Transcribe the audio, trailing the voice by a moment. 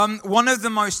One of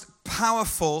the most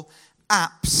powerful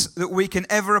apps that we can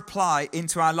ever apply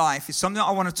into our life is something that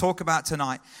I want to talk about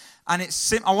tonight. And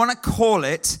I want to call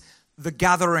it the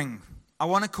gathering. I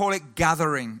want to call it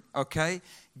gathering, okay?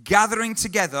 Gathering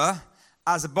together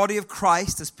as a body of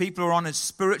Christ, as people who are on a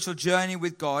spiritual journey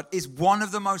with God, is one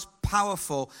of the most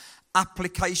powerful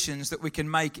applications that we can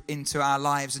make into our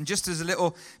lives. And just as a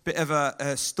little bit of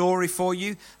a story for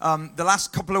you, the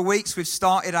last couple of weeks we've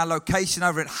started our location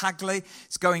over at Hagley.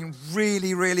 It's going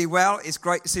really, really well. It's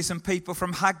great to see some people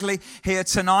from Hagley here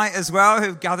tonight as well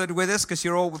who've gathered with us because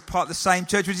you're all part of the same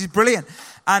church, which is brilliant.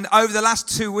 And over the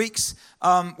last 2 weeks,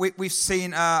 we've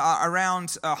seen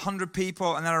around 100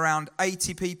 people and then around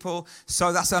 80 people.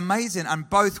 So that's amazing. And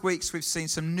both weeks we've seen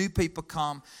some new people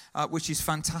come, which is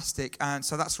fantastic. And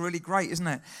so that's really great, isn't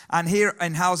it? And here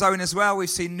in Halzone as well, we've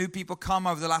seen new people come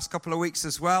over the last couple of weeks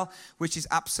as well, which is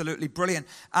absolutely brilliant.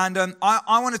 And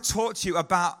I want to talk to you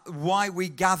about why we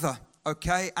gather.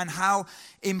 Okay, and how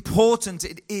important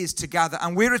it is to gather.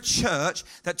 And we're a church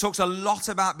that talks a lot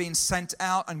about being sent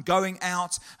out and going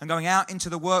out into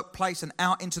the workplace and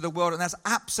out into the world. And that's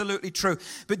absolutely true.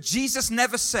 But Jesus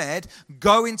never said,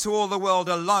 go into all the world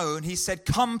alone. He said,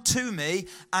 come to me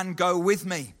and go with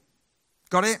me.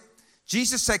 Got it?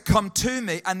 Jesus said, come to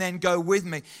me and then go with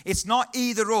me. It's not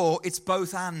either or, it's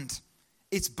both and.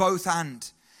 It's both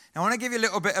and. Now, I want to give you a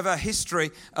little bit of a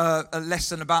history a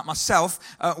lesson about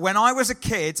myself. When I was a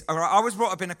kid, I was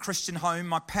brought up in a Christian home.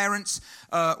 My parents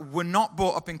were not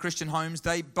brought up in Christian homes.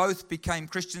 They both became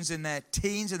Christians in their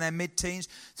teens and their mid-teens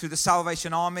through the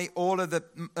Salvation Army. All of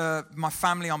my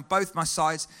family on both my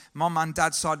sides, mom and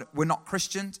dad's side, were not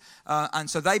Christians. And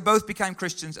so they both became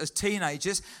Christians as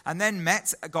teenagers and then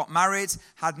met, got married,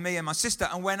 had me and my sister.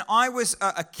 And when I was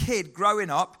a kid growing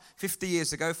up, 50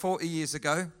 years ago, 40 years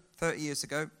ago, 30 years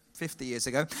ago, 50 years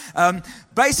ago.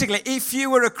 Basically, if you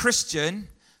were a Christian,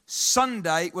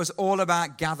 Sunday was all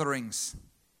about gatherings.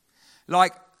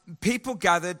 Like, people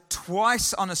gathered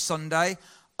twice on a Sunday.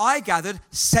 I gathered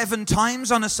 7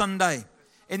 times on a Sunday.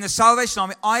 In the Salvation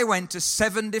Army, I went to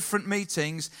 7 different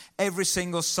meetings every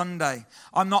single Sunday.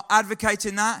 I'm not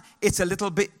advocating that. It's a little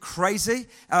bit crazy,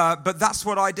 but that's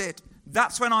what I did.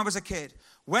 That's when I was a kid.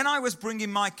 When I was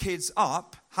bringing my kids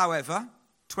up, however,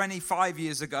 25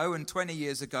 years ago and 20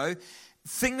 years ago,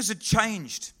 things had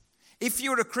changed. If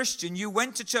you were a Christian, you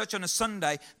went to church on a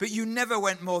Sunday, but you never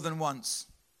went more than once.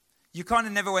 You kind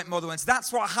of never went more than once.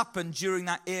 That's what happened during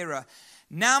that era.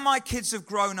 Now my kids have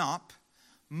grown up.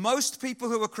 Most people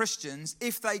who are Christians,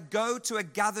 if they go to a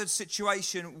gathered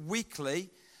situation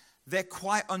weekly, they're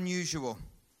quite unusual.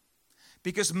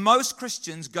 Because most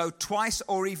Christians go twice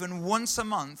or even once a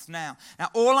month now. Now,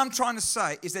 all I'm trying to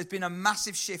say is there's been a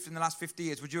massive shift in the last 50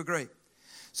 years. Would you agree?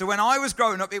 So when I was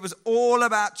growing up, it was all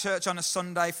about church on a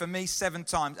Sunday, for me 7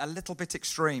 times, a little bit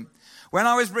extreme. When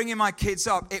I was bringing my kids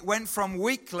up, it went from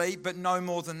weekly, but no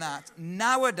more than that.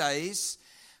 Nowadays,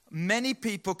 many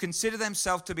people consider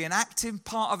themselves to be an active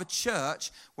part of a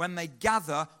church when they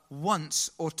gather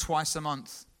once or twice a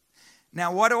month.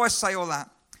 Now, why do I say all that?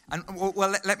 And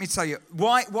well, let me tell you,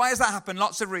 why has that happened?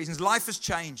 Lots of reasons. Life has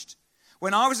changed.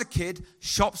 When I was a kid,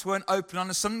 shops weren't open on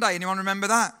a Sunday. Anyone remember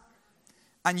that?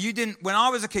 And when I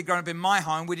was a kid growing up in my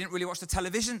home, we didn't really watch the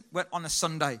television on a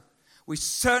Sunday. We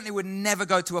certainly would never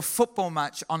go to a football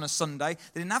match on a Sunday.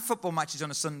 They didn't have football matches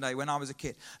on a Sunday when I was a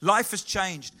kid. Life has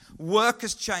changed. Work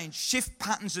has changed. Shift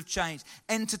patterns have changed.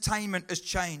 Entertainment has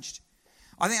changed.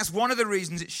 I think that's one of the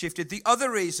reasons it shifted. The other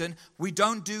reason, we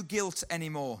don't do guilt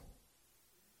anymore.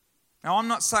 Now, I'm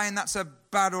not saying that's a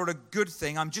bad or a good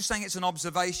thing. I'm just saying it's an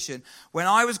observation. When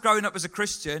I was growing up as a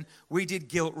Christian, we did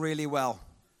guilt really well.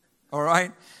 All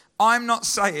right? I'm not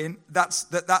saying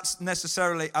that's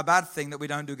necessarily a bad thing that we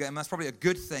don't do guilt. That's probably a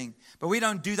good thing. But we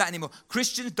don't do that anymore.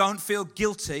 Christians don't feel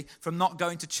guilty from not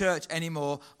going to church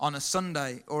anymore on a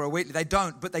Sunday or a weekly. They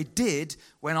don't, but they did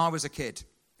when I was a kid.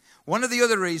 One of the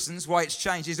other reasons why it's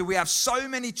changed is that we have so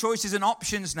many choices and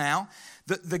options now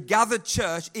that the gathered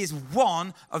church is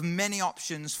one of many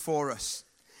options for us.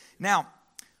 Now,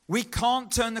 we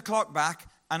can't turn the clock back,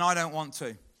 and I don't want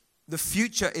to. The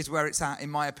future is where it's at, in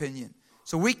my opinion.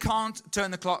 So we can't turn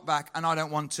the clock back, and I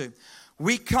don't want to.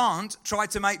 We can't try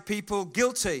to make people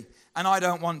guilty, and I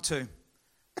don't want to.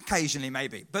 Occasionally,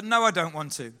 maybe, but no, I don't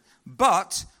want to.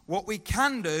 But what we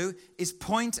can do is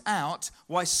point out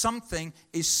why something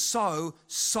is so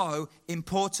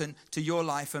important to your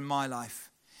life and my life.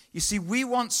 You see, we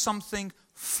want something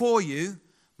for you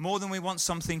more than we want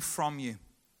something from you.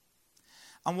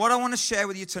 And what I want to share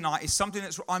with you tonight is something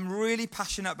that I'm really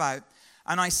passionate about.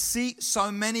 And I see so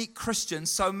many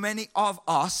Christians, so many of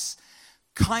us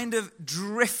kind of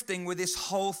drifting with this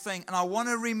whole thing. And I want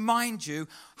to remind you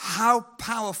how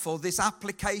powerful this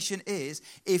application is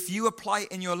if you apply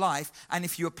it in your life and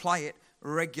if you apply it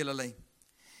regularly.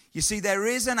 You see, there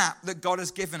is an app that God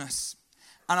has given us.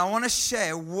 And I want to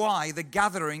share why the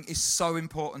gathering is so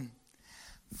important.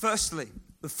 Firstly,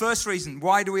 the first reason,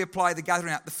 why do we apply the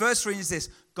gathering app? The first reason is this: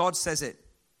 God says it.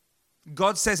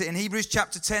 God says it in Hebrews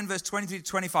chapter 10, verse 23 to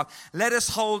 25. Let us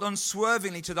hold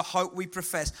unswervingly to the hope we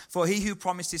profess, for he who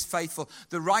promised is faithful.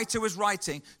 The writer was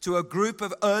writing to a group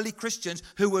of early Christians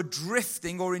who were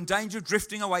drifting or in danger of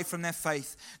drifting away from their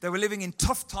faith. They were living in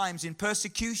tough times, in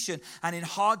persecution and in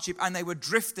hardship, and they were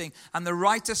drifting. And the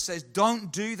writer says,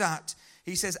 don't do that.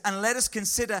 He says, and let us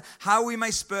consider how we may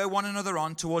spur one another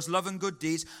on towards love and good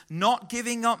deeds, not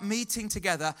giving up meeting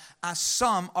together as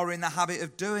some are in the habit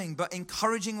of doing, but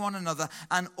encouraging one another,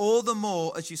 and all the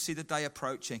more as you see the day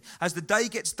approaching. As the day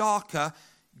gets darker,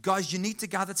 guys, you need to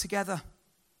gather together.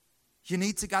 You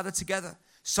need to gather together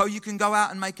so you can go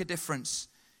out and make a difference.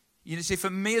 You see,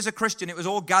 for me as a Christian, it was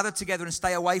all gather together and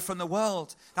stay away from the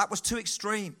world. That was too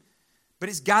extreme. But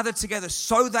it's gathered together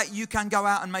so that you can go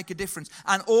out and make a difference.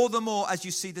 And all the more as you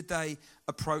see the day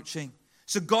approaching.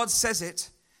 So God says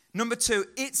it. Number two,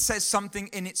 it says something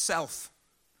in itself.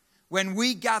 When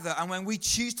we gather and when we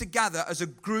choose to gather as a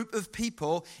group of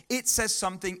people, it says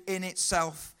something in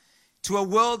itself. To a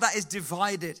world that is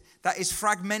divided, that is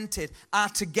fragmented, our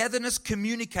togetherness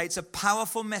communicates a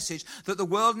powerful message that the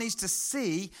world needs to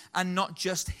see and not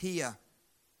just hear.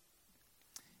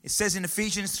 It says in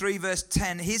Ephesians 3 verse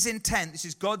 10, his intent, this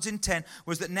is God's intent,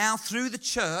 was that now through the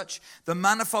church, the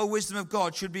manifold wisdom of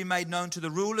God should be made known to the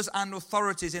rulers and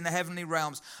authorities in the heavenly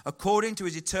realms, according to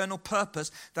his eternal purpose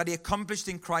that he accomplished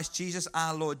in Christ Jesus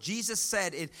our Lord. Jesus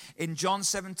said in John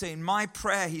 17, my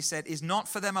prayer, he said, is not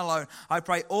for them alone. I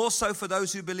pray also for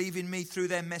those who believe in me through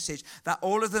their message, that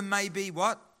all of them may be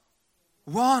what?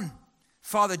 One.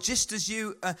 Father, just as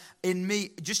you are in me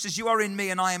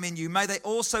and I am in you, may they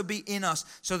also be in us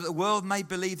so that the world may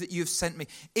believe that you have sent me.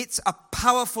 It's a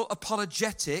powerful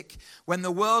apologetic when the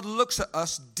world looks at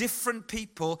us, different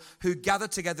people who gather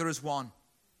together as one.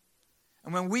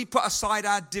 And when we put aside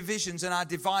our divisions and our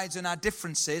divides and our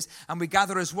differences and we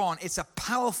gather as one, it's a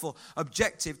powerful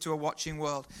objective to a watching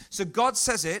world. So God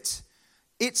says it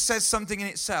says something in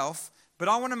itself, but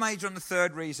I want to major on the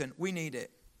third reason. We need it.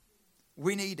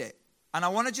 We need it. And I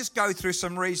want to just go through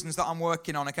some reasons that I'm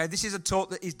working on, okay? This is a talk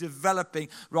that is developing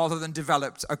rather than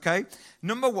developed, okay?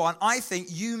 Number one, I think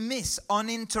you miss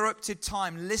uninterrupted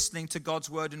time listening to God's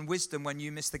word and wisdom when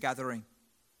you miss the gathering.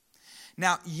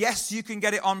 Now, yes, you can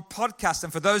get it on podcast.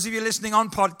 And for those of you listening on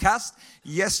podcast,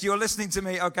 yes, you're listening to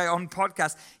me, okay, on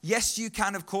podcast. Yes, you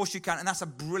can, of course you can. And that's a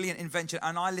brilliant invention.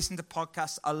 And I listen to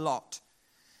podcasts a lot.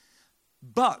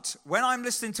 But when I'm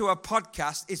listening to a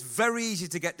podcast, it's very easy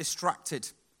to get distracted.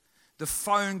 The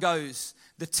phone goes,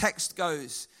 the text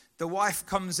goes, the wife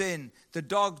comes in, the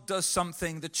dog does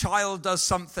something, the child does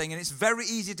something, and it's very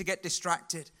easy to get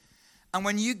distracted. And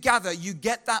when you gather, you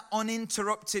get that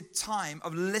uninterrupted time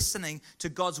of listening to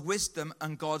God's wisdom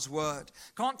and God's word.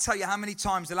 Can't tell you how many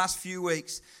times the last few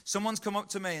weeks someone's come up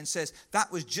to me and says,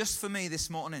 that was just for me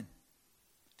this morning.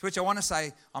 To which I want to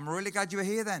say, I'm really glad you were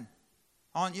here then,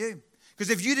 aren't you? Because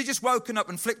if you'd have just woken up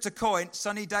and flipped a coin,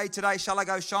 sunny day today, shall I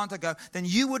go, shan't I go, then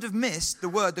you would have missed the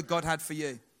word that God had for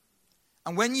you.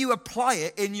 And when you apply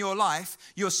it in your life,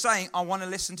 you're saying, I want to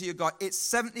listen to your God. It's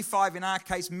 75, in our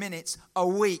case, minutes a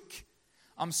week.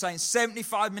 I'm saying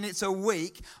 75 minutes a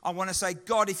week. I want to say,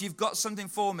 God, if you've got something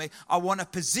for me, I want to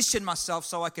position myself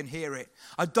so I can hear it.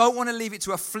 I don't want to leave it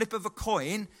to a flip of a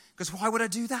coin, because why would I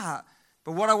do that?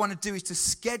 But what I want to do is to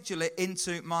schedule it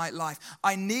into my life.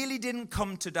 I nearly didn't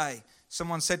come today.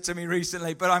 Someone said to me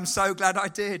recently, but I'm so glad I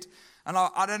did. And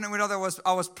I don't know whether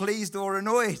I was pleased or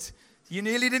annoyed. You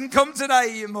nearly didn't come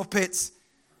today, you muppets.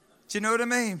 Do you know what I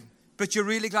mean? But you're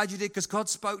really glad you did because God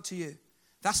spoke to you.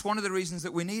 That's one of the reasons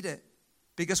that we need it.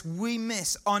 Because we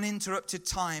miss uninterrupted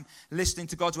time listening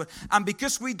to God's word. And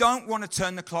because we don't want to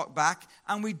turn the clock back,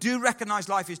 and we do recognize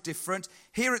life is different,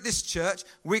 here at this church,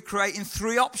 we're creating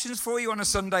 3 options for you on a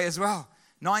Sunday as well.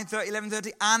 9:30,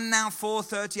 11:30, and now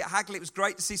 4:30 at Hagley. It was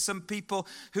great to see some people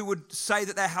who would say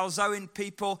that they're Halzoin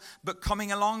people, but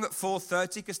coming along at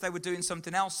 4:30 because they were doing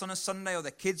something else on a Sunday, or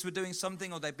their kids were doing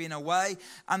something, or they'd been away,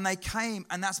 and they came,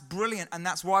 and that's brilliant, and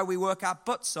that's why we work our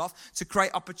butts off to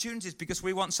create opportunities, because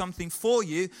we want something for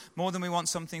you more than we want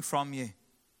something from you.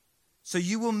 So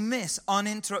you will miss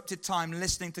uninterrupted time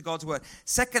listening to God's word.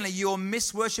 Secondly, you'll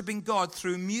miss worshiping God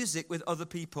through music with other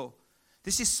people.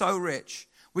 This is so rich.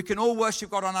 We can all worship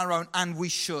God on our own, and we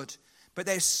should. But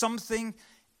there's something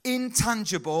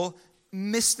intangible,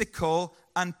 mystical,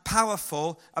 and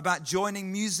powerful about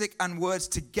joining music and words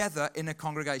together in a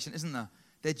congregation, isn't there?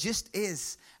 There just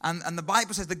is. And the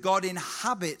Bible says that God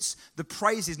inhabits the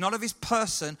praises, not of his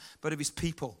person, but of his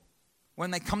people. When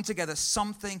they come together,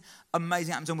 something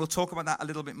amazing happens, and we'll talk about that a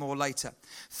little bit more later.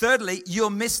 Thirdly,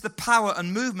 you'll miss the power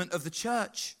and movement of the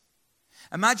church.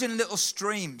 Imagine little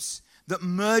streams that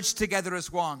merge together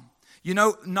as one. You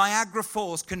know, Niagara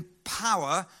Falls can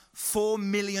power 4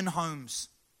 million homes.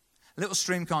 A little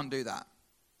stream can't do that.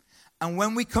 And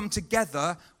when we come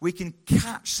together, we can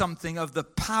catch something of the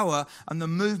power and the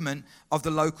movement of the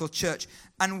local church.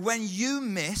 And when you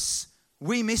miss,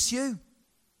 we miss you.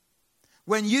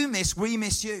 When you miss, we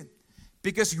miss you.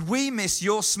 Because we miss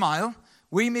your smile.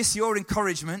 We miss your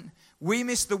encouragement. We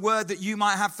miss the word that you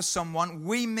might have for someone.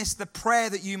 We miss the prayer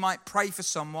that you might pray for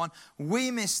someone. We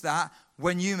miss that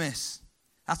when you miss.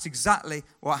 That's exactly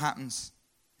what happens.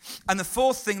 And the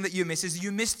fourth thing that you miss is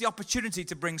you miss the opportunity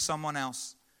to bring someone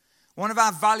else. One of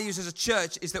our values as a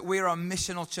church is that we're a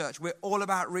missional church. We're all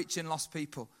about reaching lost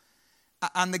people.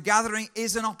 And the gathering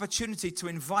is an opportunity to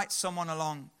invite someone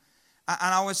along.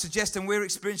 And I would suggest, and we're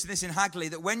experiencing this in Hagley,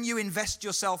 that when you invest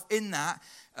yourself in that,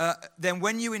 then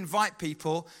when you invite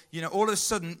people, you know, all of a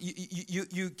sudden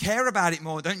you care about it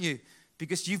more, don't you?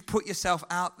 Because you've put yourself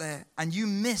out there and you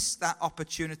miss that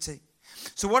opportunity.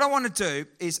 So what I want to do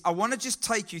is I want to just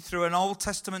take you through an Old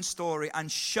Testament story and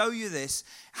show you this,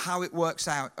 how it works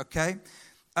out, okay?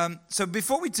 So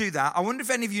before we do that, I wonder if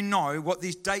any of you know what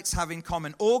these dates have in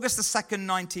common. August the 2nd,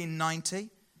 1990,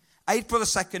 April the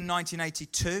 2nd,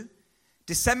 1982,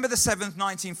 December the 7th,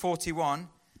 1941,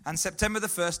 and September the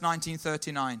 1st,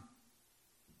 1939.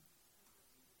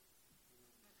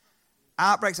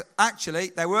 Outbreaks,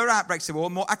 actually, they were outbreaks of war.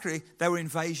 More accurately, they were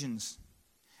invasions.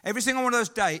 Every single one of those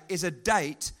dates is a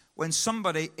date when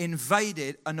somebody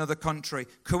invaded another country.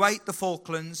 Kuwait, the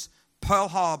Falklands, Pearl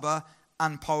Harbor,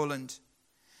 and Poland.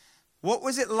 What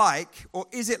was it like, or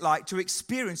is it like, to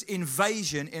experience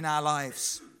invasion in our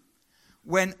lives?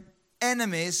 When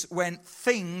enemies, when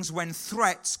things, when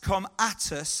threats come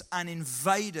at us and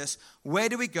invade us, where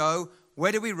do we go?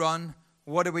 Where do we run?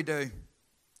 What do we do?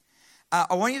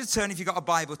 I want you to turn, if you've got a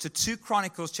Bible, to 2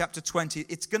 Chronicles chapter 20.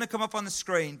 It's going to come up on the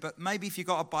screen, but maybe if you've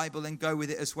got a Bible, then go with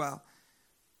it as well.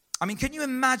 I mean, can you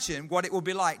imagine what it will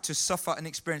be like to suffer and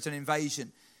experience an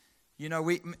invasion? You know,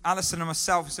 Alison and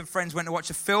myself and some friends went to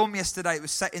watch a film yesterday. It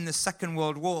was set in the Second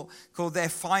World War called Their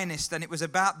Finest, and it was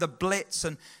about the Blitz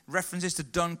and references to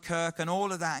Dunkirk and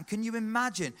all of that. And can you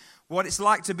imagine what it's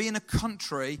like to be in a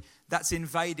country that's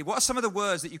invaded? What are some of the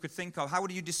words that you could think of? How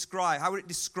would you describe? How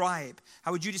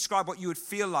would you describe what you would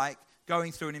feel like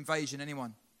going through an invasion?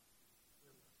 Anyone?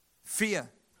 Fear.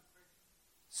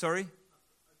 Sorry?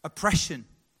 Oppression.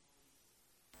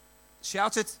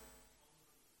 Shout it.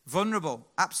 Vulnerable,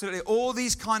 absolutely. All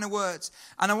these kind of words.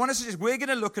 And I want to suggest we're going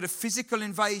to look at a physical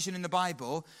invasion in the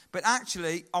Bible, but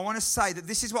actually I want to say that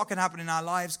this is what can happen in our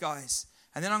lives, guys.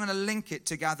 And then I'm going to link it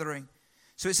to gathering.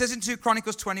 So it says in 2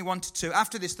 Chronicles 21-2,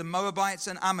 after this the Moabites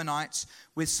and Ammonites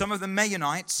with some of the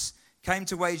Meunites came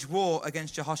to wage war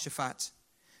against Jehoshaphat.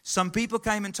 Some people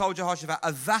came and told Jehoshaphat,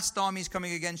 a vast army is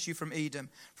coming against you from Edom,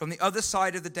 from the other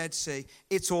side of the Dead Sea.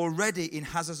 It's already in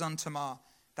Hazazon Tamar.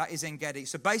 That is En Gedi.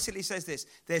 So basically it says this.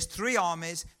 There's 3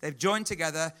 armies. They've joined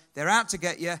together. They're out to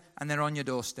get you. And they're on your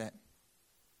doorstep.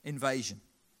 Invasion.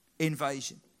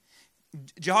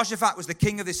 Jehoshaphat was the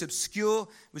king of this obscure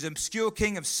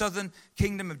king of southern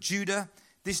kingdom of Judah.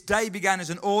 This day began as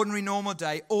an ordinary, normal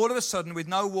day. All of a sudden, with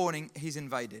no warning, he's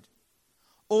invaded.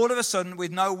 All of a sudden,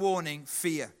 with no warning,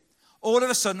 fear. All of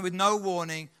a sudden, with no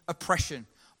warning, oppression.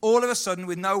 All of a sudden,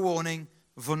 with no warning,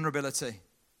 vulnerability.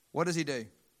 What does he do?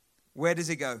 Where does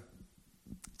he go?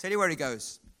 I'll tell you where he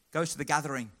goes. Goes to the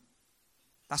gathering.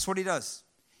 That's what he does.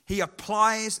 He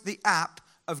applies the app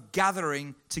of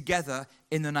gathering together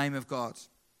in the name of God.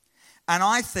 And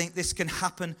I think this can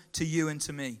happen to you and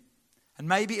to me. And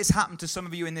maybe it's happened to some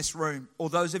of you in this room or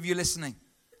those of you listening.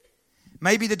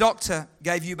 Maybe the doctor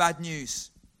gave you bad news.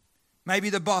 Maybe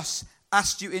the boss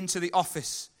asked you into the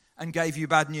office and gave you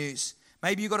bad news.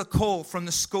 Maybe you got a call from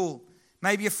the school.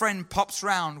 Maybe a friend pops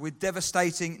round with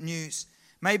devastating news.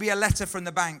 Maybe a letter from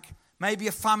the bank. Maybe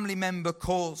a family member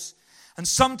calls. And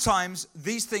sometimes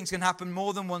these things can happen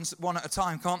more than one at a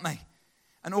time, can't they?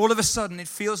 And all of a sudden it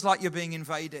feels like you're being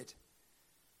invaded.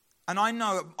 And I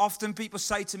know often people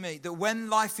say to me that when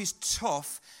life is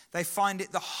tough, they find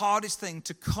it the hardest thing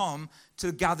to come to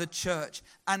the gathered church.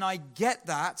 And I get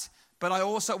that, but I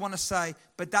also want to say,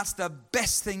 but that's the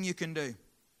best thing you can do.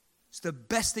 It's the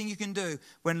best thing you can do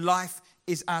when life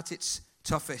is at its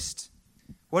toughest.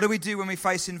 What do we do when we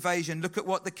face invasion? Look at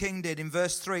what the king did in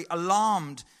verse 3.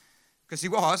 Alarmed, Because he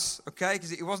was, okay?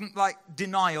 Because it wasn't like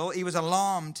denial. He was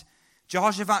alarmed.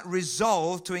 Jehoshaphat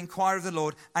resolved to inquire of the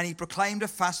Lord, and he proclaimed a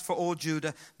fast for all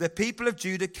Judah. The people of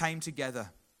Judah came together.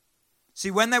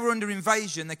 See, when they were under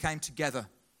invasion, they came together.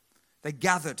 They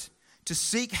gathered to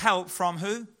seek help from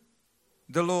who?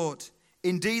 The Lord.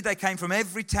 Indeed, they came from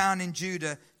every town in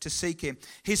Judah to seek him.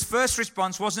 His first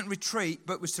response wasn't retreat,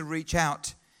 but was to reach out.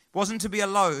 It wasn't to be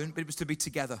alone, but it was to be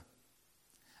together.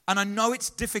 And I know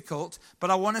it's difficult, but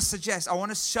I want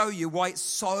to show you why it's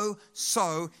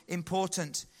so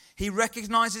important. He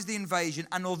recognizes the invasion,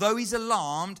 and although he's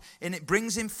alarmed and it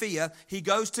brings him fear, he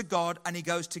goes to God and he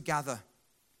goes to gather.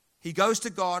 He goes to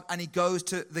God and he goes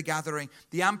to the gathering.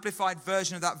 The amplified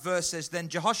version of that verse says, then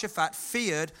Jehoshaphat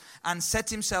feared and set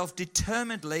himself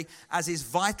determinedly as his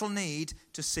vital need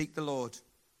to seek the Lord.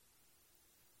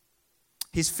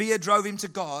 His fear drove him to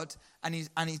God, and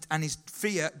his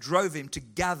fear drove him to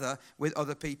gather with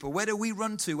other people. Where do we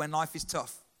run to when life is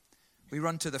tough? We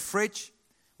run to the fridge.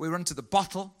 We run to the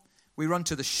bottle. We run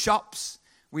to the shops.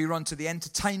 We run to the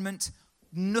entertainment.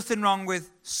 Nothing wrong with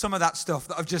some of that stuff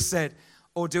that I've just said.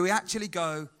 Or do we actually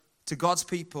go to God's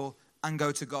people and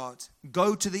go to God?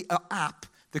 Go to the app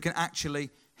that can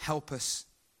actually help us.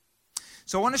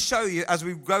 So I want to show you, as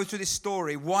we go through this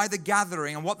story, why the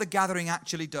gathering and what the gathering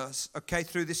actually does, okay,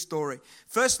 through this story.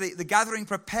 Firstly, the gathering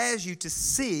prepares you to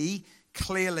see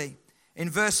clearly. In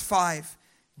verse 5,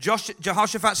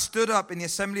 Jehoshaphat stood up in the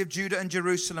assembly of Judah and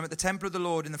Jerusalem at the temple of the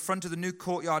Lord in the front of the new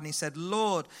courtyard, and he said,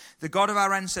 Lord, the God of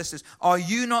our ancestors, are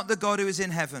you not the God who is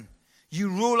in heaven? You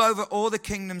rule over all the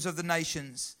kingdoms of the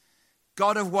nations.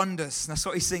 God of wonders. That's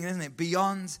what he's singing, isn't it?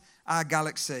 Beyond our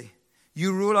galaxy.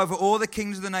 You rule over all the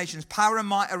kingdoms of the nations. Power and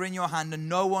might are in your hand, and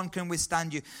no one can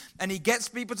withstand you. And he gets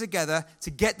people together to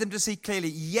get them to see clearly.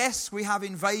 Yes, we have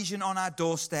invasion on our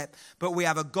doorstep, but we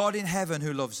have a God in heaven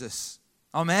who loves us.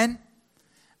 Amen?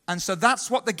 And so that's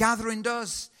what the gathering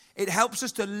does. It helps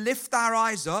us to lift our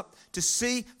eyes up to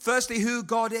see, firstly, who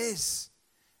God is,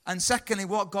 and secondly,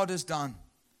 what God has done.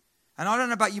 And I don't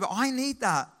know about you, but I need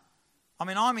that. I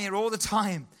mean, I'm here all the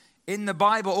time, in the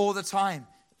Bible all the time,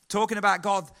 talking about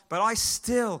God, but I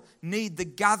still need the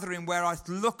gathering where I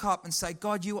look up and say,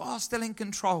 God, you are still in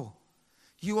control.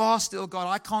 You are still God.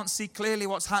 I can't see clearly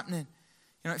what's happening.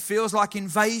 You know, it feels like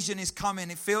invasion is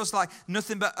coming. It feels like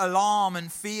nothing but alarm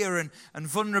and fear and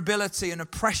vulnerability and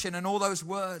oppression and all those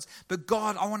words. But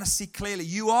God, I want to see clearly.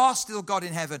 You are still God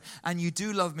in heaven, and you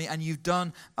do love me, and you've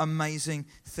done amazing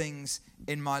things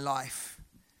in my life.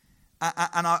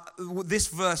 This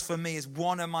verse for me is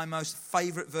one of my most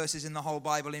favorite verses in the whole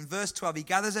Bible. In verse 12, he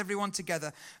gathers everyone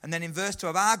together. And then in verse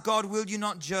 12, our God, will you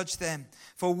not judge them?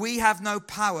 For we have no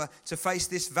power to face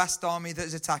this vast army that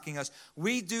is attacking us.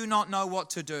 We do not know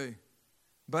what to do,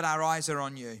 but our eyes are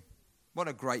on you. What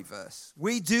a great verse.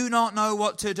 We do not know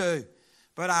what to do,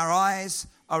 but our eyes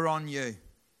are on you.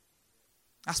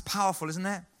 That's powerful, isn't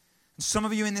it? Some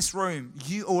of you in this room,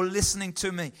 you are listening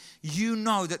to me, you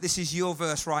know that this is your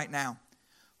verse right now.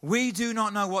 We do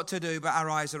not know what to do, but our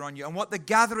eyes are on you. And what the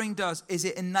gathering does is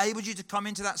it enables you to come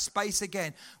into that space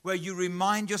again where you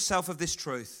remind yourself of this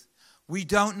truth. We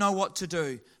don't know what to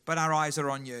do, but our eyes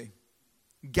are on you.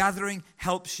 Gathering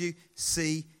helps you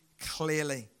see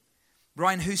clearly.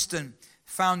 Brian Houston,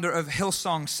 founder of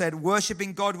Hillsong, said,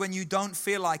 worshiping God when you don't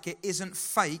feel like it isn't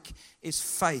fake, it's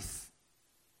faith.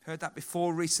 Heard that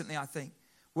before recently, I think.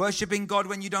 Worshipping God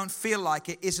when you don't feel like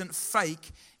it isn't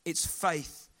fake, it's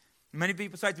faith. Many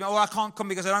people say to me, I can't come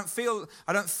because I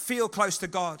don't feel close to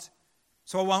God,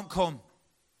 so I won't come.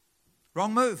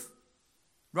 Wrong move.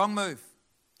 Wrong move.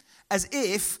 As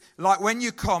if, like when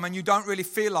you come and you don't really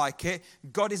feel like it,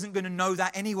 God isn't going to know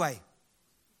that anyway.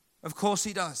 Of course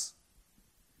he does.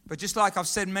 But just like I've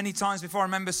said many times before, I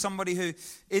remember somebody who,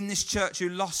 in this church, who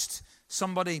lost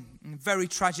somebody in very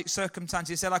tragic circumstances.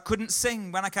 He said, I couldn't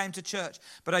sing when I came to church,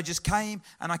 but I just came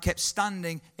and I kept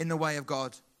standing in the way of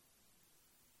God.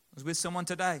 I was with someone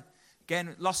today.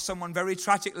 Again, lost someone very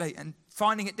tragically and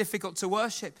finding it difficult to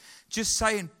worship. Just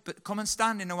saying, but come and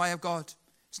stand in the way of God.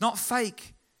 It's not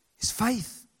fake. It's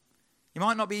faith. You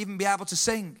might not even be able to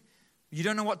sing. You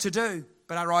don't know what to do,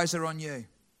 but our eyes are on you.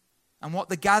 And what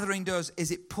the gathering does is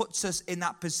it puts us in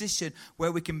that position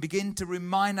where we can begin to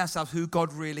remind ourselves who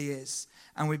God really is.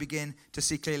 And we begin to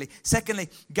see clearly. Secondly,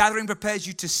 gathering prepares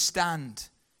you to stand.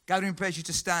 Gathering prepares you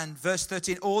to stand. Verse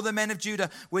 13, all the men of Judah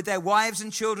with their wives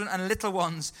and children and little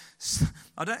ones.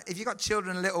 If you've got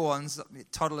children and little ones,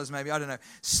 toddlers maybe, I don't know.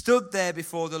 Stood there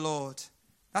before the Lord.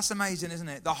 That's amazing, isn't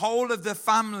it? The whole of the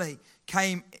family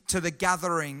came to the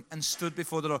gathering and stood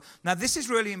before the Lord. Now this is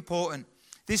really important.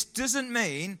 This doesn't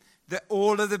mean that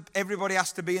everybody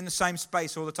has to be in the same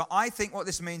space all the time. I think what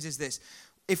this means is this.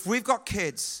 if we've got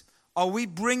kids, are we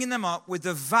bringing them up with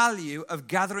the value of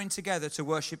gathering together to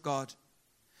worship God?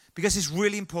 Because it's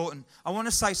really important. I want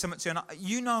to say something to you. And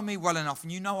you know me well enough,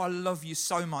 and you know I love you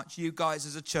so much, you guys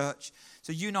as a church.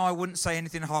 So you know I wouldn't say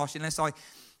anything harsh unless I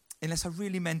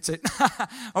really meant it.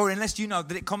 Or unless you know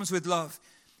that it comes with love.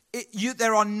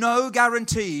 There are no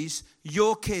guarantees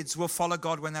your kids will follow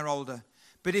God when they're older.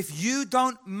 But if you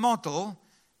don't model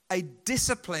a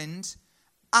disciplined,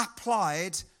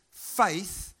 applied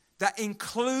faith that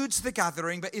includes the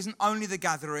gathering but isn't only the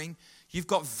gathering, you've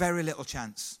got very little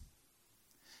chance.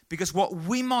 Because what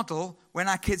we model when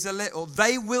our kids are little,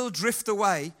 they will drift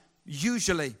away,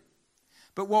 usually.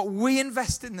 But what we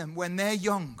invest in them when they're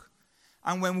young,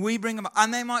 and when we bring them up,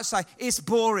 and they might say, it's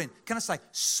boring. Can I say,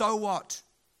 so what?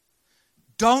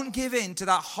 Don't give in to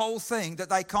that whole thing that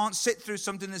they can't sit through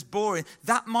something that's boring.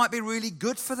 That might be really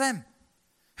good for them.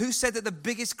 Who said that the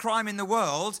biggest crime in the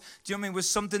world, do you know what I mean, was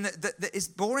something that is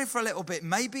boring for a little bit?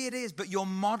 Maybe it is, but you're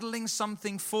modeling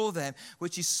something for them,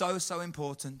 which is so, so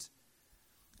important.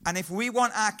 And if we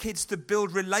want our kids to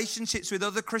build relationships with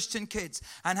other Christian kids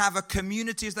and have a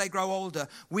community as they grow older,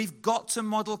 we've got to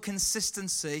model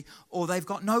consistency, or they've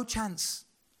got no chance.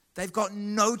 They've got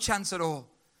no chance at all.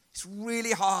 It's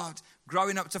really hard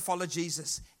growing up to follow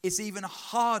Jesus. It's even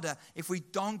harder if we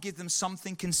don't give them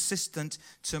something consistent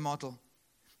to model.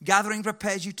 Gathering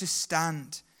prepares you to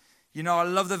stand. You know, I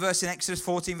love the verse in Exodus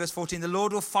 14, verse 14. The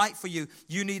Lord will fight for you.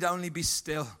 You need only be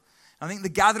still. I think the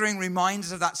gathering reminds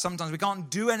us of that sometimes. We can't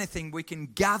do anything. We can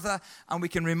gather and we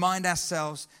can remind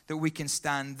ourselves that we can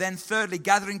stand. Then thirdly,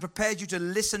 gathering prepares you to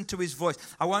listen to his voice.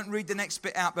 I won't read the next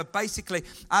bit out, but basically,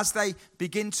 as they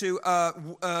begin to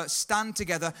stand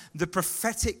together, the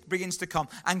prophetic begins to come.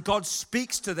 And God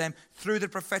speaks to them through the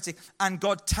prophetic. And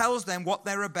God tells them what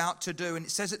they're about to do. And it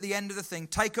says at the end of the thing,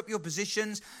 take up your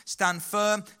positions, stand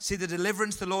firm, see the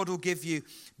deliverance the Lord will give you.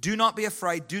 Do not be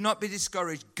afraid. Do not be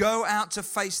discouraged. Go out to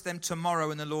face them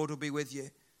tomorrow and the Lord will be with you.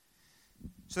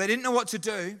 So they didn't know what to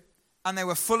do and they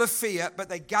were full of fear, but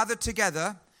they gathered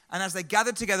together. And as they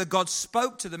gathered together, God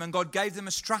spoke to them and God gave them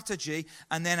a strategy,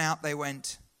 and then out they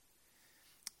went.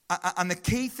 And the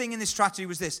key thing in this strategy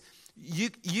was this.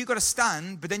 You got to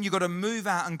stand, but then you got to move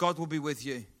out and God will be with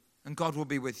you. And God will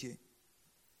be with you.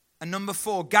 And number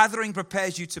 4, gathering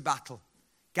prepares you to battle.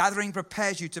 Gathering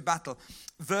prepares you to battle.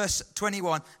 Verse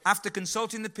 21, after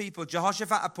consulting the people,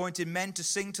 Jehoshaphat appointed men to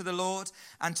sing to the Lord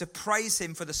and to praise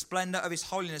him for the splendor of his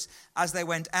holiness as they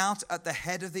went out at the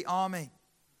head of the army.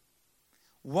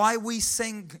 Why we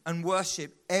sing and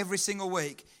worship every single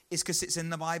week is because it's in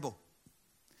the Bible.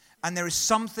 And there is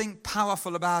something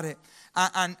powerful about it.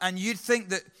 And you'd think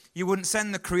that you wouldn't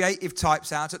send the creative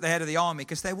types out at the head of the army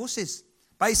because they're wusses.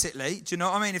 Basically, do you know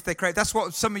what I mean? If they create, that's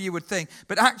what some of you would think.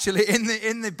 But actually,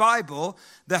 in the Bible,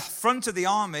 the front of the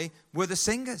army were the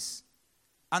singers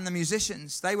and the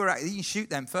musicians. You can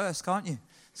shoot them first, can't you?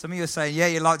 Some of you are saying, yeah,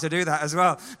 you'd like to do that as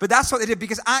well. But that's what they did,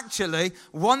 because actually,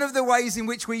 one of the ways in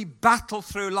which we battle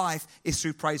through life is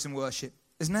through praise and worship,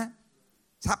 isn't it?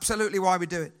 It's absolutely why we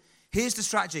do it. Here's the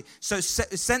strategy. So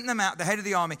sent them out, the head of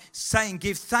the army, saying,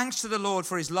 give thanks to the Lord,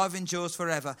 for his love endures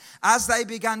forever. As they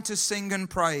began to sing and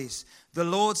praise, the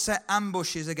Lord set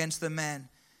ambushes against the men,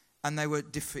 and they were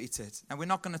defeated. Now, we're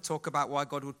not going to talk about why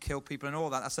God would kill people and all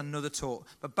that. That's another talk.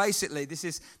 But basically, this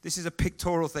is a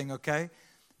pictorial thing, okay?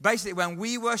 Basically, when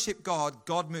we worship God,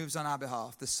 God moves on our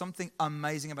behalf. There's something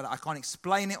amazing about it. I can't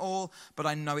explain it all, but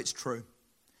I know it's true.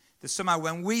 That somehow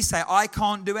when we say, I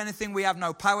can't do anything, we have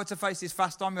no power to face this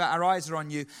fast army, our eyes are on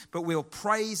you, but we'll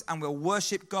praise and we'll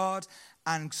worship God,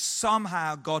 and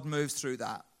somehow God moves through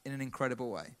that in an incredible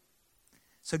way.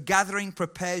 So gathering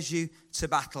prepares you to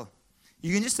battle.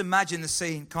 You can just imagine the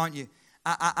scene, can't you?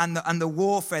 And the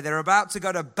warfare. They're about to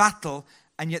go to battle,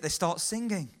 and yet they start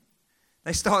singing.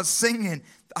 They start singing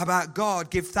about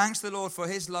God. Give thanks to the Lord, for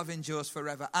his love endures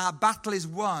forever. Our battle is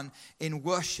won in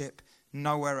worship,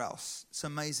 nowhere else. It's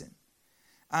amazing.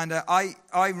 And I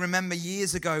remember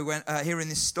years ago when hearing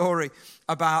this story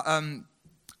about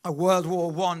a World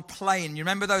War I plane. You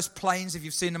remember those planes, if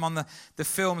you've seen them on the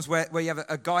films, where you have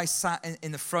a guy sat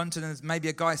in the front and there's maybe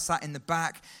a guy sat in the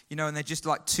back, you know, and they're just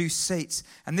like 2 seats.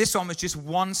 And this one was just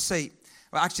 1 seat.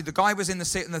 Well, actually, the guy was in the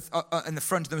seat in the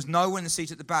front. There was no one in the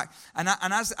seat at the back. And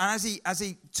as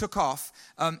he took off,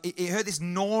 he heard this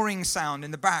gnawing sound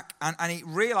in the back. And he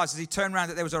realized as he turned around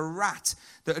that there was a rat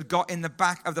that had got in the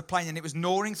back of the plane, and it was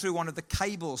gnawing through one of the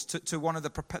cables to one of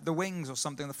the wings or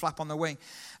something, the flap on the wing.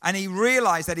 And he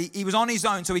realized that he was on his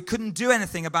own, so he couldn't do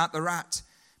anything about the rat.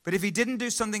 But if he didn't do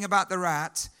something about the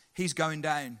rat, he's going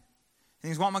down. And he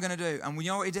goes, what am I going to do? And you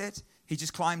know what he did? He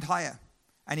just climbed higher.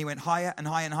 And he went higher and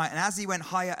higher and higher. And as he went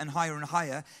higher and higher and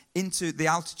higher into the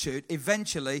altitude,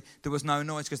 eventually there was no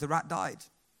noise because the rat died.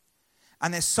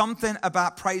 And there's something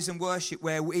about praise and worship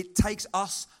where it takes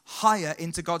us higher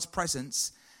into God's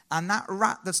presence. And that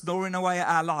rat that's gnawing away at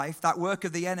our life, that work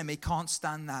of the enemy, can't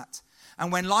stand that.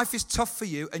 And when life is tough for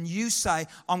you and you say,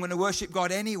 I'm going to worship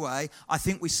God anyway, I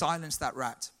think we silence that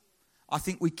rat. I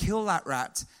think we kill that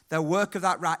rat, the work of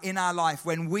that rat in our life.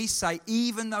 When we say,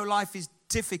 even though life is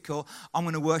difficult, I'm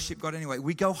going to worship God anyway.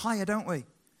 We go higher, don't we?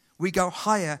 We go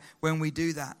higher when we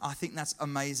do that. I think that's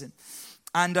amazing.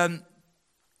 And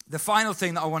the final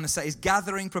thing that I want to say is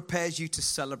gathering prepares you to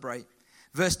celebrate.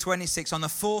 Verse 26, on the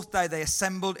fourth day they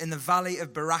assembled in the valley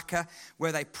of Berachah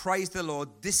where they praised the Lord.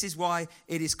 This is why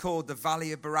it is called the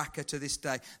valley of Berachah to this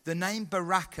day. The name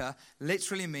Berachah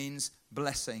literally means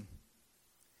blessing.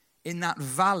 In that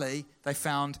valley they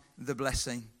found the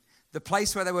blessing. The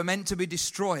place where they were meant to be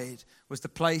destroyed was the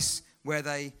place where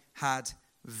they had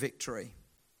victory.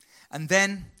 And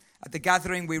then at the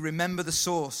gathering, we remember the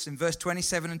source in verse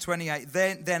 27 and 28.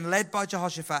 Then led by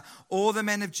Jehoshaphat, all the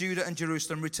men of Judah and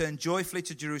Jerusalem returned joyfully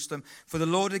to Jerusalem, for the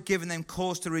Lord had given them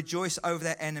cause to rejoice over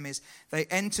their enemies. They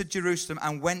entered Jerusalem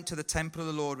and went to the temple of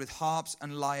the Lord with harps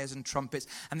and lyres and trumpets.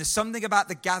 And there's something about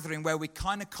the gathering where we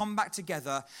kind of come back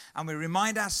together and we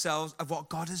remind ourselves of what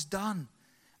God has done.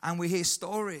 And we hear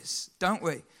stories, don't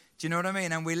we? Do you know what I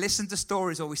mean? And we listen to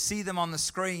stories, or we see them on the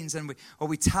screens, and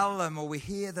we tell them, or we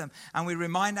hear them, and we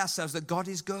remind ourselves that God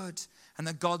is good and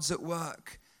that God's at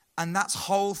work. And that's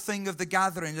whole thing of the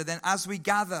gathering. And then as we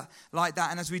gather like that,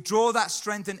 and as we draw that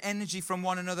strength and energy from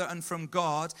one another and from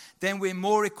God, then we're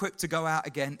more equipped to go out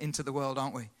again into the world,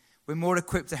 aren't we? We're more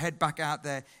equipped to head back out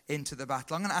there into the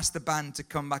battle. I'm going to ask the band to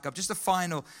come back up. Just a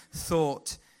final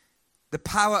thought. The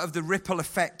power of the ripple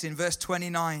effect in verse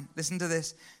 29. Listen to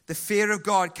this. The fear of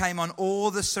God came on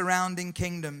all the surrounding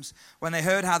kingdoms when they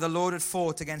heard how the Lord had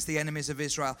fought against the enemies of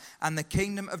Israel. And the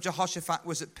kingdom of Jehoshaphat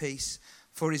was at peace,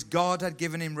 for his God had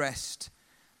given him rest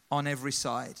on every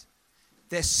side.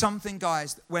 There's something,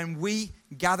 guys, when we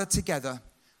gather together,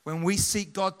 when we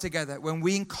seek God together, when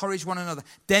we encourage one another,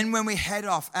 then when we head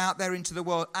off out there into the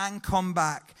world and come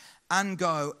back and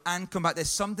go and come back, there's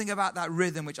something about that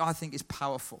rhythm which I think is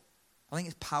powerful. I think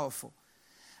it's powerful.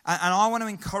 And I want to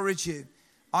encourage you.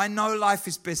 I know life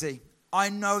is busy. I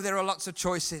know there are lots of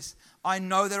choices. I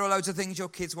know there are loads of things your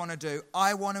kids want to do.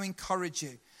 I want to encourage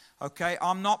you. Okay?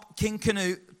 I'm not King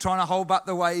Canute trying to hold back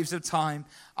the waves of time.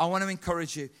 I want to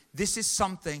encourage you. This is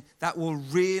something that will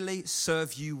really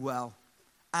serve you well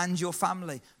and your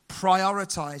family.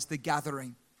 Prioritize the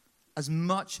gathering as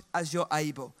much as you're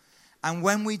able. And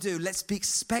when we do, let's be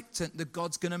expectant that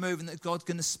God's going to move and that God's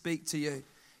going to speak to you.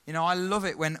 You know, I love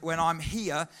it when I'm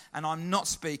here and I'm not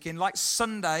speaking. Like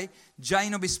Sunday,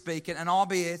 Jane will be speaking and I'll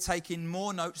be here taking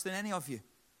more notes than any of you.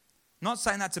 Not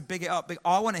saying that to big it up, but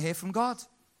I want to hear from God.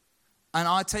 And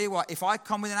I tell you what, if I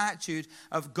come with an attitude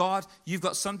of God, you've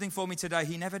got something for me today,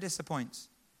 he never disappoints.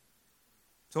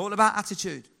 It's all about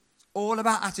attitude. It's all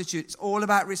about attitude. It's all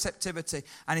about receptivity.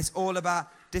 And it's all about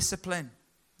discipline.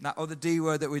 That other D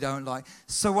word that we don't like.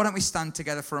 So why don't we stand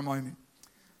together for a moment?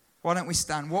 Why don't we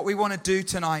stand? What we want to do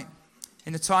tonight,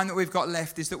 in the time that we've got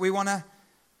left, is that we want to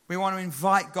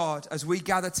invite God as we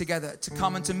gather together to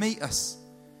come and to meet us.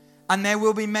 And there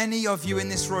will be many of you in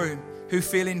this room who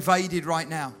feel invaded right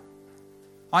now.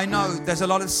 I know there's a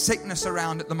lot of sickness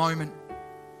around at the moment.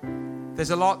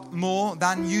 There's a lot more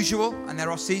than usual, and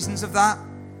there are seasons of that.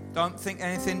 Don't think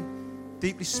anything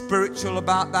deeply spiritual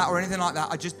about that or anything like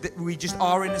that. We just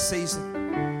are in a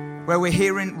season where we're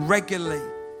hearing regularly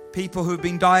people who've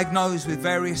been diagnosed with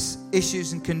various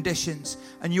issues and conditions,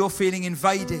 and you're feeling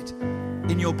invaded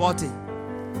in your body.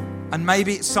 And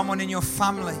maybe it's someone in your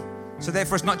family. So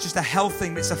therefore it's not just a health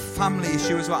thing, but it's a family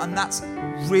issue as well. And that's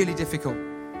really difficult.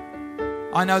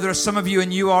 I know there are some of you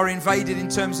and you are invaded in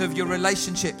terms of your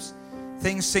relationships.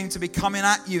 Things seem to be coming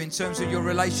at you in terms of your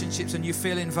relationships and you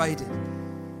feel invaded.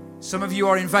 Some of you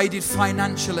are invaded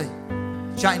financially.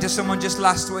 Chatting to someone just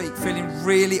last week, feeling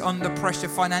really under pressure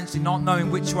financially, not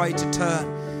knowing which way to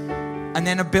turn. And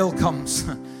then a bill comes,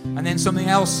 and then something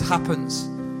else happens.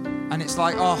 And it's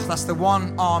like, oh, that's the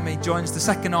one army joins the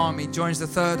second army, joins the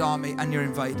third army, and you're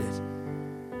invaded.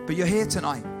 But you're here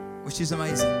tonight, which is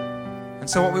amazing. And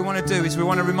so what we want to do is we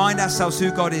want to remind ourselves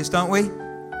who God is, don't we?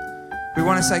 We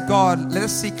want to say, God, let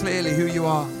us see clearly who you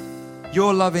are.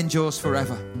 Your love endures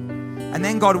forever. And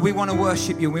then, God, we want to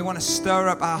worship you. We want to stir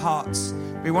up our hearts.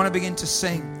 We want to begin to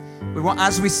sing.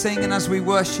 As we sing and as we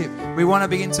worship, we want to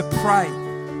begin to pray.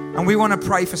 And we want to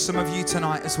pray for some of you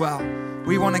tonight as well.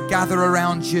 We want to gather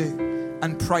around you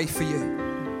and pray for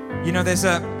you. You know, there's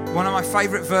a One of my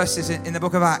favorite verses in the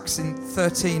book of Acts in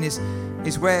 13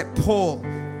 is where Paul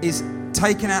is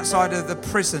taken outside of the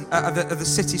prison, of the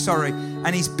city,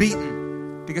 and he's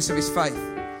beaten because of his faith.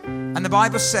 And the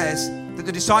Bible says that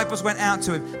the disciples went out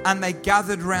to him and they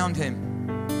gathered round him.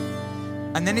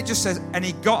 And then it just says, and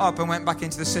he got up and went back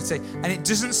into the city. And it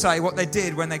doesn't say what they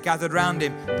did when they gathered round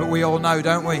him, but we all know,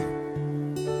 don't we?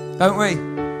 Don't we?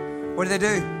 What did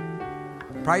they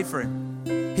do? Prayed for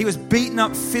him. He was beaten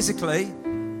up physically,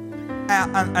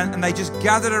 and they just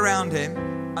gathered around him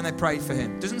and they prayed for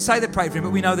him. Doesn't say they prayed for him,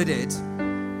 but we know they did.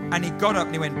 And he got up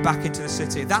and he went back into the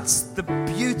city. That's the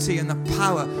beauty and the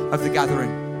power of the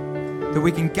gathering. That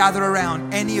we can gather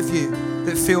around any of you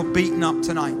that feel beaten up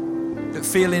tonight, that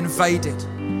feel invaded,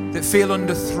 that feel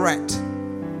under threat.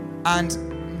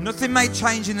 And nothing may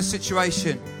change in the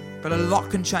situation, but a lot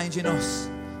can change in us.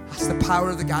 That's the power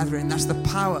of the gathering. That's the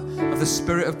power of the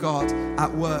Spirit of God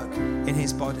at work in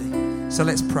His body. So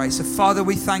let's pray. So Father,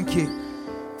 we thank you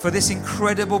for this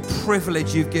incredible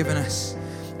privilege you've given us.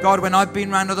 God, when I've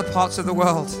been around other parts of the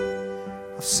world,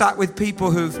 I've sat with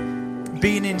people who've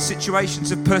been in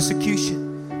situations of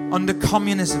persecution under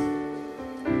communism,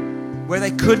 where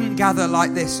they couldn't gather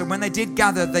like this. And when they did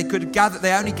gather, they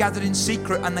only gathered in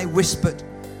secret and they whispered.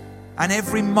 And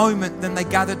every moment then they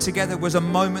gathered together was a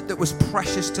moment that was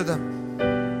precious to them.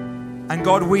 And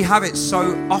God, we have it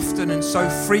so often and so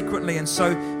frequently and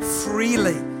so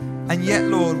freely. And yet,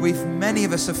 Lord, many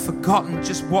of us have forgotten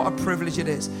just what a privilege it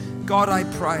is. God, I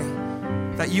pray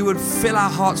that you would fill our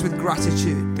hearts with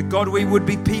gratitude. That God, we would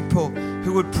be people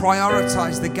who would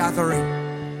prioritize the gathering.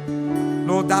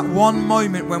 Lord, that one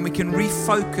moment when we can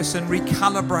refocus and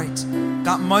recalibrate,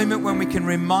 that moment when we can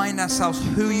remind ourselves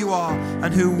who you are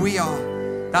and who we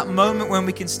are, that moment when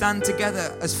we can stand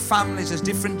together as families, as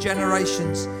different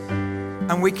generations,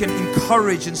 and we can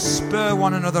encourage and spur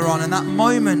one another on, and that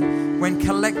moment when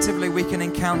collectively we can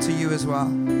encounter you as well.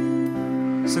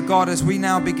 So God, as we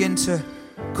now begin to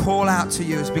call out to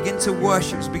you, as we begin to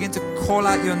worship, as we begin to call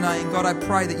out your name, God, I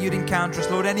pray that you'd encounter us.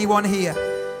 Lord, anyone here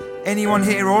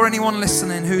or anyone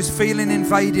listening who's feeling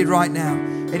invaded right now,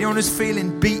 anyone who's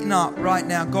feeling beaten up right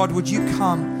now, God, would you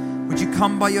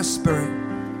come by your Spirit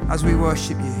as we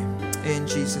worship you in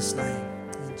Jesus' name.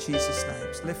 In Jesus' name.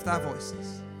 Let's lift our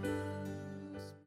voices.